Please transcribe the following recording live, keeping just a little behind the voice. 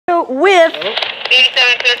with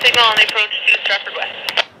 87 signal on the approach to Stratford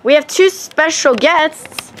West. we have two special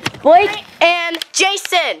guests, Blake and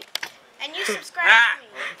Jason. And you subscribe to me.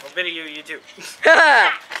 What video you too?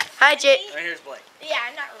 Hi, Jay. And here's Blake. Yeah,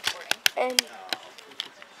 I'm not recording. And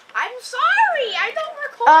I'm sorry, I don't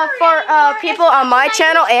record for anymore. people on my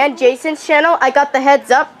channel and Jason's channel, I got the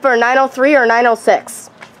heads up for 903 or 906.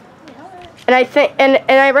 And I think and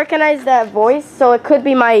I recognize that voice, so it could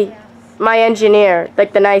be my engineer,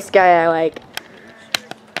 like the nice guy I like.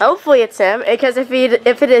 Hopefully it's him, because if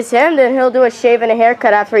it is him, then he'll do a shave and a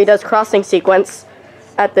haircut after he does crossing sequence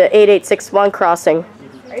at the 8861 crossing.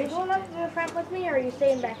 Are you going up to the front with me, or are you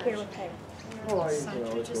staying back here with him?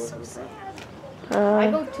 Just so sad.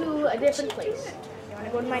 I go to a different place. You want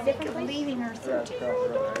to go to my different place? Leaving her 13.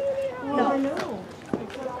 No.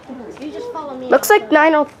 You just follow me. Looks like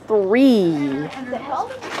 903, The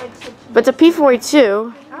hell? but it's a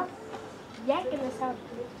P42. Yanking this out.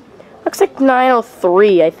 Looks like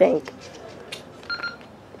 903, I think.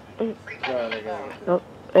 Oh,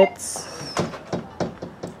 it's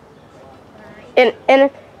and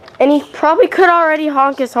he probably could already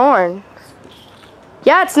honk his horn.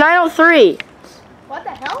 Yeah, it's 903. What the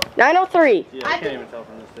hell? 903. Yeah, I can't even tell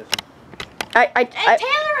from this distance. And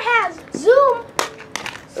Taylor has Zoom.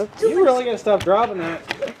 You really gotta stop dropping that.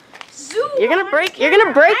 Zoom. You're gonna on break. my You're gonna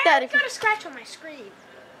camera. break I that. If got a scratch on my screen.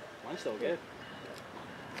 Mine's still good.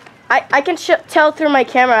 I can tell through my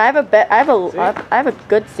camera. I have a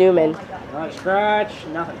good zoom in. Not a scratch,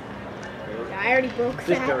 nothing. I already broke Just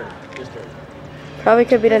that. dirt. Just dirt. Probably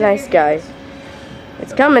could be the nice guy.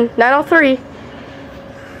 It's coming. 903.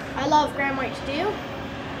 I love Grand Whites. Do you?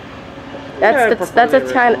 That's a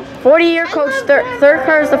kind of 40-year coach. Third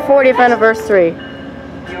car is the 40th anniversary.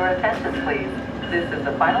 Your attention, please. This is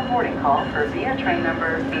the final boarding call for via train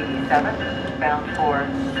number 87, bound for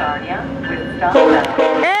Sarnia with stop at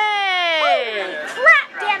Hey! Crap!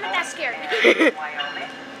 Damn it! That scared me. Wyoming. I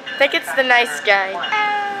think it's the nice guy.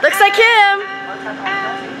 Looks like him. I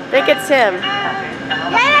think it's him.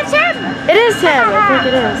 Yeah, that's him. It is him. I think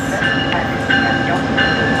it is.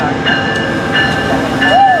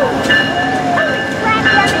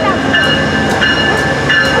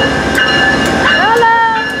 Hello.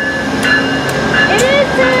 It is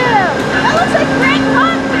him. That looks like Greg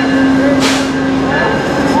Thompson.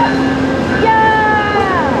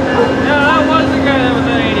 Yeah. Yeah, that was the guy that was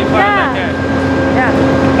at 85 back there. Yeah.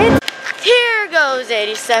 It's here goes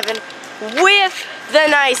 87 with the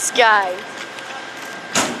nice guy.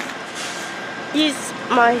 He's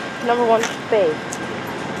my #1 fave.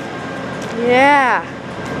 Yeah.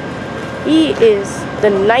 He is the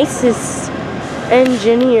nicest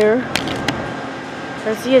engineer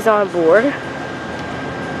as he is on board.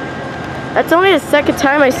 That's only the second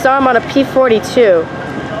time I saw him on a P42.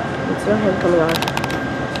 It's not him coming on.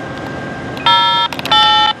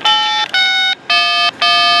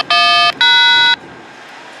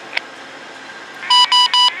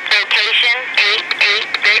 Location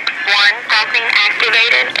 8861, crossing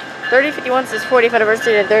activated. 3051 says 40th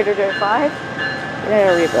anniversary and 3035. And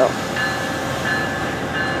a rebuild.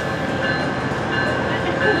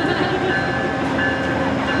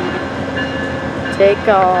 Take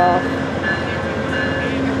off.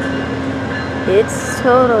 It's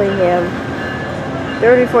totally him.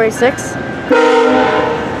 3046.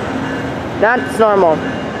 That's normal.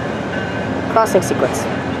 Crossing sequence.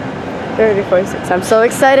 3046. I'm so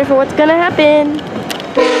excited for what's gonna happen.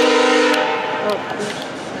 Oh.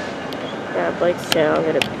 Yeah, Blake's channel. I'm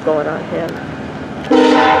gonna go on him.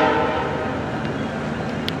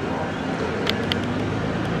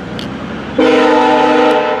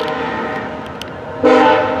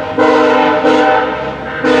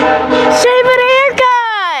 Shave and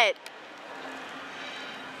haircut!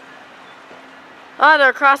 Oh, they're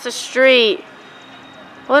across the street.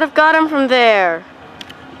 What if got him from there?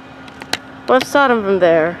 What if saw him from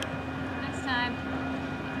there? Next time.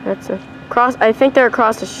 That's a cross. I think they're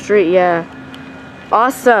across the street. Yeah.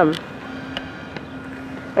 Awesome.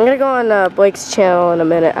 I'm gonna go on Blake's channel in a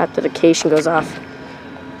minute after the cation goes off.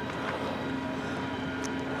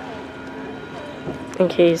 In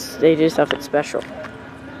case they do something special.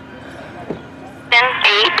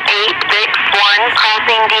 8861,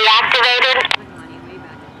 crossing deactivated.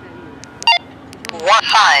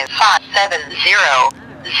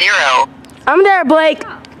 15570. I'm there, Blake.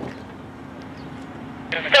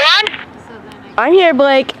 Still on? I'm here,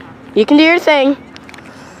 Blake. You can do your thing.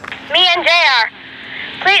 Me and JR.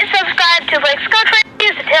 Please subscribe to Blake Scott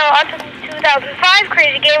Reviews, the Taylor Autism 2005,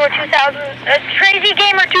 Crazy Gamer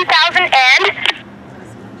 2000, and...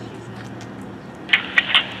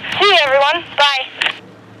 See you, everyone. Bye.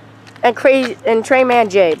 and Trey Man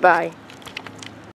J. Bye.